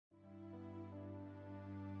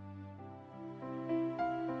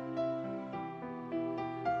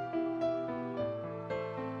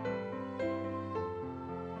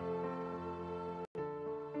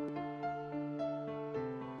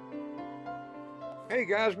Hey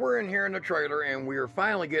guys, we're in here in the trailer and we are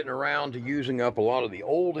finally getting around to using up a lot of the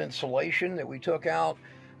old insulation that we took out.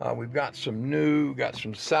 We've got some new, got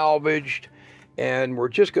some salvaged, and we're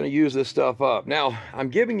just going to use this stuff up. Now, I'm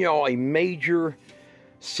giving y'all a major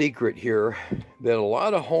secret here that a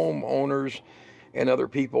lot of homeowners and other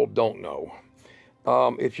people don't know.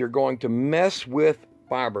 If you're going to mess with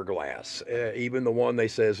fiberglass, even the one they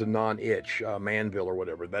say is a non-itch, Manville or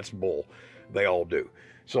whatever, that's bull. They all do.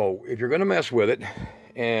 So if you're going to mess with it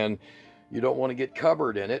and you don't want to get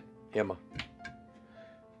covered in it, Emma,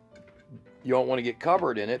 you don't want to get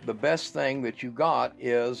covered in it, the best thing that you got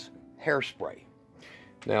is hairspray.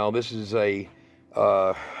 Now this is a,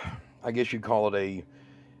 I guess you'd call it a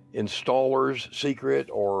installer's secret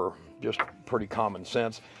or just pretty common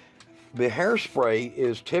sense. The hairspray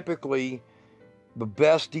is typically the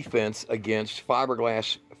best defense against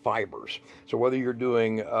fiberglass fibers. So whether you're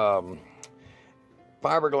doing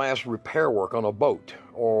fiberglass repair work on a boat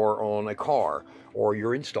or on a car, or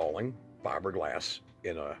you're installing fiberglass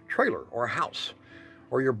in a trailer or a house,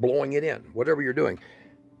 or you're blowing it in, whatever you're doing.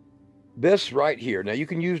 This right here, now you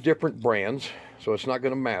can use different brands, so it's not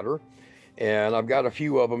going to matter. And I've got a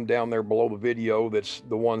few of them down there below the video. That's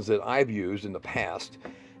the ones that I've used in the past.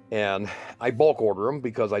 And I bulk order them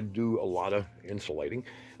because I do a lot of insulating.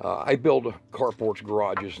 I build carports,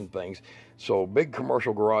 garages, and things. So big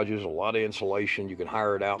commercial garages, a lot of insulation. You can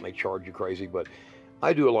hire it out and they charge you crazy, but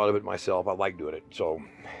I do a lot of it myself. I like doing it. So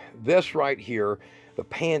this right here, the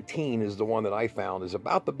Pantene is the one that I found is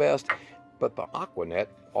about the best, but the Aquanet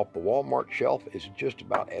off the Walmart shelf is just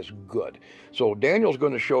about as good. So Daniel's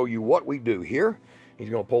going to show you what we do here. He's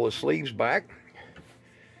going to pull his sleeves back,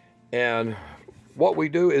 and what we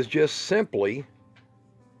do is just simply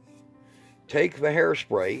take the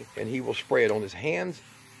hairspray, and he will spray it on his hands,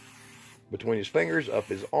 between his fingers, up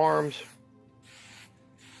his arms,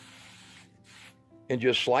 and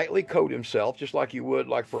just slightly coat himself, just like you would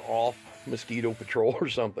like for off mosquito patrol or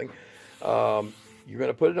something. You're going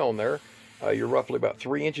to put it on there. You're roughly about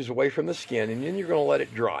 3 inches away from the skin, and then you're going to let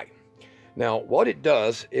it dry. Now, what it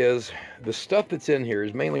does is the stuff that's in here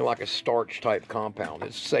is mainly like a starch type compound.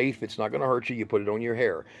 It's safe. It's not going to hurt you. You put it on your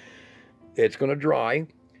hair. It's going to dry,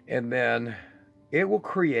 and then it will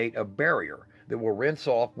create a barrier that will rinse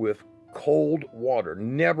off with cold water.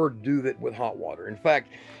 Never do that with hot water. In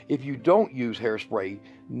fact, if you don't use hairspray,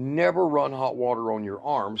 never run hot water on your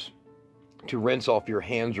arms to rinse off your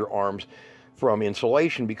hands or arms from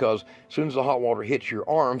insulation, because as soon as the hot water hits your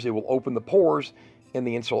arms, it will open the pores and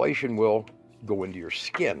the insulation will go into your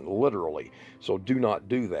skin, literally. So do not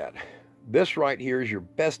do that. This right here is your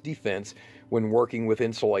best defense when working with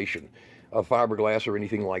insulation of fiberglass or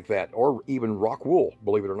anything like that, or even rock wool,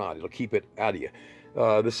 believe it or not. It'll keep it out of you.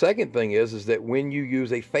 The second thing is that when you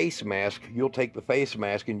use a face mask, you'll take the face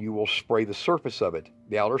mask and you will spray the surface of it,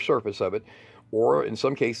 the outer surface of it, or in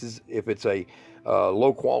some cases, if it's a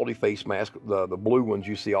low quality face mask, the blue ones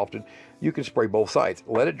you see often, you can spray both sides.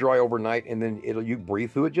 Let it dry overnight, and then you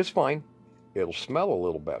breathe through it just fine. It'll smell a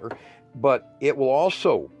little better, but it will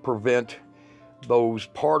also prevent those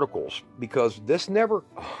particles, because this never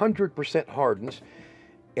 100% hardens,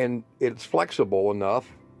 and it's flexible enough.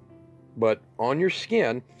 But on your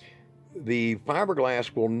skin, the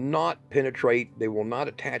fiberglass will not penetrate, they will not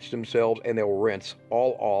attach themselves, and they will rinse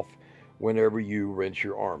all off whenever you rinse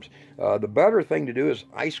your arms. The better thing to do is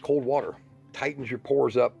ice cold water. Tightens your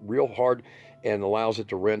pores up real hard and allows it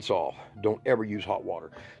to rinse off. Don't ever use hot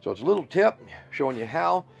water. So it's a little tip showing you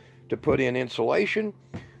how to put in insulation.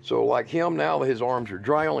 So like him now, his arms are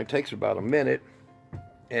dry, only takes about a minute,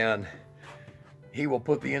 and he will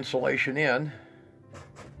put the insulation in.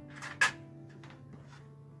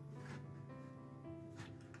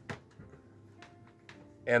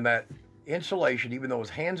 And that insulation, even though his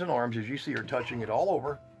hands and arms, as you see, are touching it all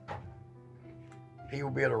over, he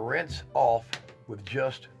will be able to rinse off with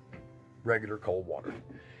just regular cold water.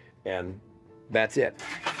 And that's it.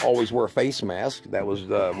 Always wear a face mask. That was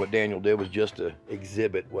what Daniel did, was just to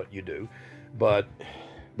exhibit what you do. But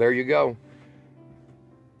there you go.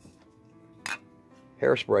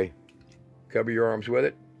 Hairspray. Cover your arms with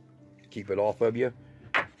it. Keep it off of you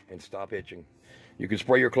and stop itching. You can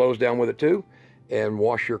spray your clothes down with it too, and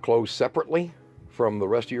wash your clothes separately from the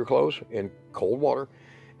rest of your clothes in cold water,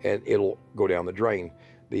 and it'll go down the drain.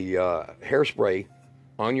 The hairspray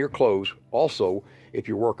on your clothes, also, if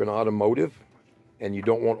you're working automotive and you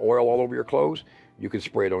don't want oil all over your clothes, you can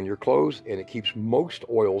spray it on your clothes, and it keeps most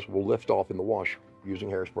oils will lift off in the wash using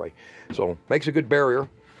hairspray. So makes a good barrier,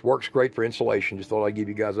 works great for insulation. Just thought I'd give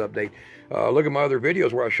you guys an update. Look at my other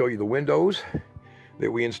videos where I show you the windows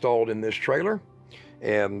that we installed in this trailer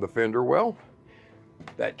and the fender well.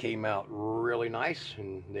 That came out really nice,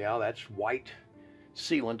 and yeah, that's white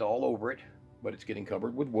sealant all over it, but it's getting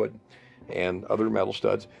covered with wood and other metal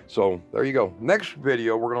studs. So there you go. Next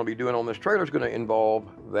video we're going to be doing on this trailer is going to involve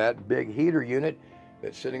that big heater unit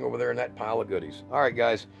that's sitting over there in that pile of goodies. All right,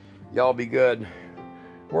 guys, y'all be good.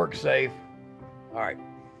 Work safe. All right.